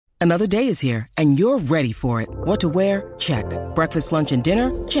Another day is here, and you're ready for it. What to wear? Check. Breakfast, lunch, and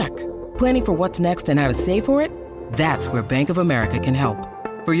dinner? Check. Planning for what's next and how to save for it? That's where Bank of America can help.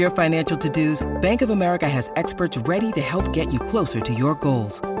 For your financial to-dos, Bank of America has experts ready to help get you closer to your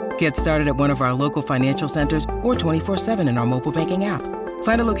goals. Get started at one of our local financial centers or 24/7 in our mobile banking app.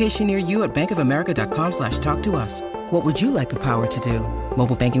 Find a location near you at bankofamerica.com/talktous. What would you like the power to do?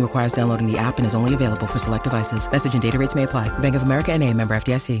 Mobile banking requires downloading the app and is only available for select devices. Message and data rates may apply. Bank of America N.A., member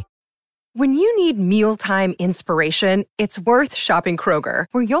FDIC. When you need mealtime inspiration, it's worth shopping Kroger,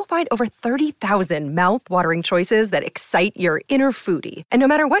 where you'll find over 30,000 mouth-watering choices that excite your inner foodie. And no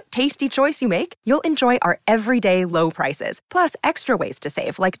matter what tasty choice you make, you'll enjoy our everyday low prices, plus extra ways to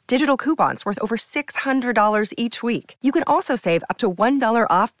save, like digital coupons worth over $600 each week. You can also save up to $1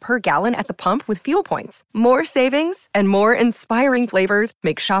 off per gallon at the pump with fuel points. More savings and more inspiring flavors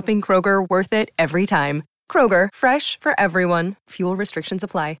make shopping Kroger worth it every time. Kroger, fresh for everyone. Fuel restrictions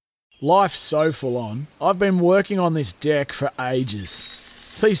apply. Life's so full on. I've been working on this deck for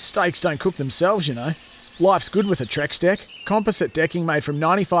ages. These steaks don't cook themselves, you know. Life's good with a Trex deck. Composite decking made from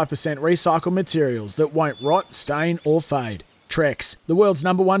 95% recycled materials that won't rot, stain or fade. Trex, the world's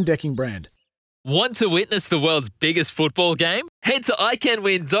 #1 decking brand. Want to witness the world's biggest football game? Head to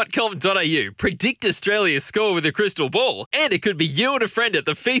iCanWin.com.au, predict Australia's score with a crystal ball, and it could be you and a friend at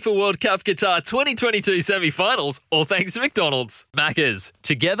the FIFA World Cup Qatar 2022 semi-finals, all thanks to McDonald's. Maccas,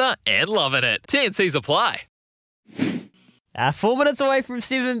 together and loving it. TNCs apply. 4 minutes away from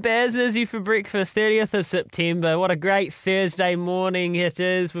 7, Baz and Izzy for breakfast, 30th of September. What a great Thursday morning it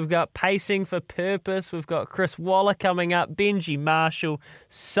is. We've got Pacing for Purpose. We've got Chris Waller coming up, Benji Marshall,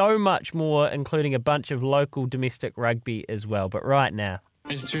 so much more, including a bunch of local domestic rugby as well. But right now...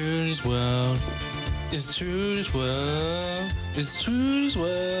 It's Trudy's world. It's Trudy's world. It's Trudy's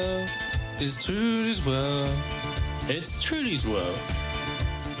world. It's Trudy's world. It's Trudy's world.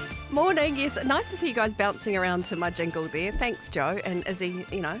 Morning, yes. Nice to see you guys bouncing around to my jingle there. Thanks, Joe and Izzy.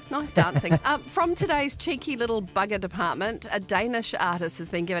 You know, nice dancing. From today's cheeky little bugger department, a Danish artist has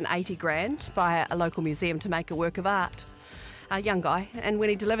been given 80 grand by a local museum to make a work of art. A young guy. And when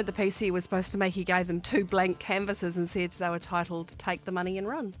he delivered the piece he was supposed to make, he gave them 2 blank canvases and said they were titled Take the Money and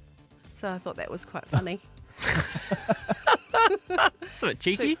Run. So I thought that was quite funny. It's a bit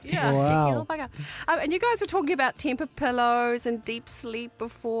cheeky. Yeah, wow. Cheeky little bugger. And you guys were talking about temper pillows and deep sleep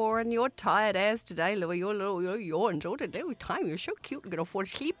before, and you're tired as today, Louis. You're enjoying it every time. You're so cute and going to afford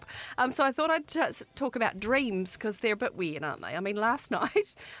sleep. So I thought I'd just talk about dreams, because they're a bit weird, aren't they? I mean, last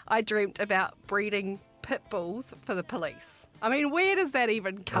night I dreamt about breeding pit bulls for the police. I mean, where does that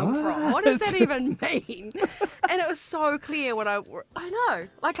even come from? What does that even mean? And it was so clear when I know,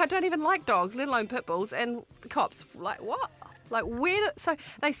 like, I don't even like dogs, let alone pit bulls, and the cops, like, what? Like, so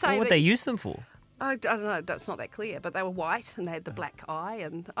they say what would they use them for? I don't know, it's not that clear, but they were white and they had the black eye,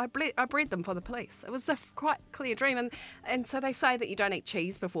 and I bred them for the police. It was a quite clear dream, and so they say that you don't eat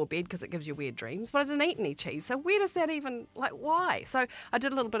cheese before bed because it gives you weird dreams, but I didn't eat any cheese, so where does that even, like, why? So I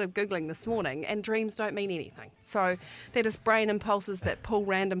did a little bit of Googling this morning, and dreams don't mean anything. So they're just brain impulses that pull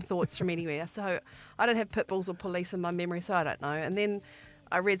random thoughts from anywhere. So I don't have pit bulls or police in my memory, so I don't know. And then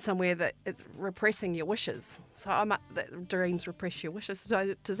I read somewhere that it's repressing your wishes. So that dreams repress your wishes.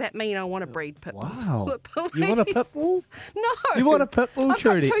 So does that mean I want to breed pit bulls for the police? You want a pit bull? No. You want a pit bull,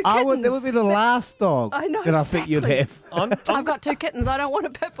 Trudy? That would be the last dog I know, that exactly. I think you'd have. I've got 2 kittens. I don't want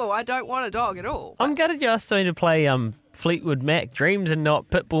a pit bull. I don't want a dog at all. I'm gutted you're still to play Fleetwood Mac Dreams and not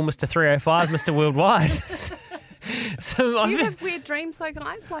Pitbull Mr. 305, Mr. Worldwide. Do you have weird dreams though,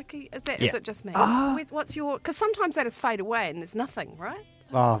 guys? Like, is it just me? What's your? Because sometimes they just fade away and there's nothing, right?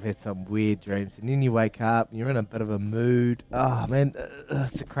 Oh, I've had some weird dreams. And then you wake up and you're in a bit of a mood. Oh, man,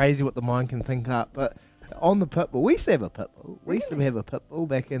 it's crazy what the mind can think up. But on the pit bull, we used to have a pit bull. We used to have a pit bull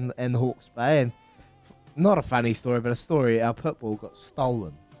back in the Hawke's Bay. And not a funny story, but a story. Our pit bull got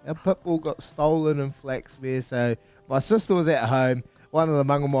stolen. Our pit bull got stolen in Flaxmere. So my sister was at home. One of the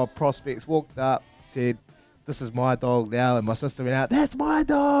Mangamaw prospects walked up, said, "This is my dog now." And my sister went out, "That's my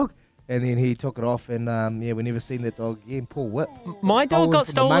dog." And then he took it off, and we never seen that dog again. Poor Whip. My dog got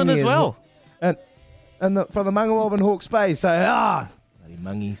stolen as well. And from the Mangawab and Hawke's Bay. So, bloody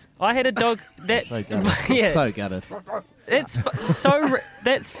mungies. I had a dog that's So gutted.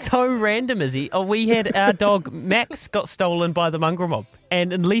 That's so random, Izzy. We had our dog Max got stolen by the mongrel mob,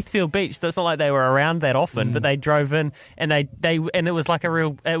 and in Leithfield Beach, it's not like they were around that often, but they drove in, and and it was like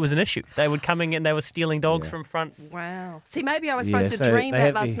it was an issue. They would come in and they were stealing dogs from front. Wow. See, maybe I was supposed to dream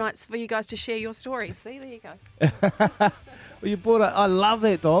that last night for you guys to share your stories. See, there you go. Well, you bought I love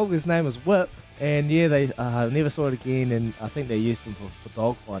that dog. His name was Whip, and they never saw it again, and I think they used him for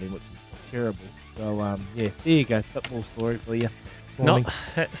dog fighting, which is terrible. So, there you go. Pitbull story for you. morning.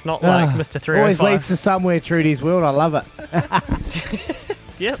 It's not like Mr. 305. Always leads to somewhere, Trudy's World. I love it.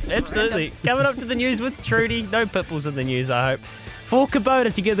 Yep, absolutely. Coming up to the news with Trudy. No pitbulls in the news, I hope. For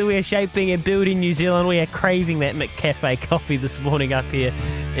Kubota, together we are shaping and building New Zealand. We are craving that McCafe coffee this morning up here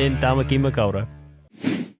in Tamaki Makaurau.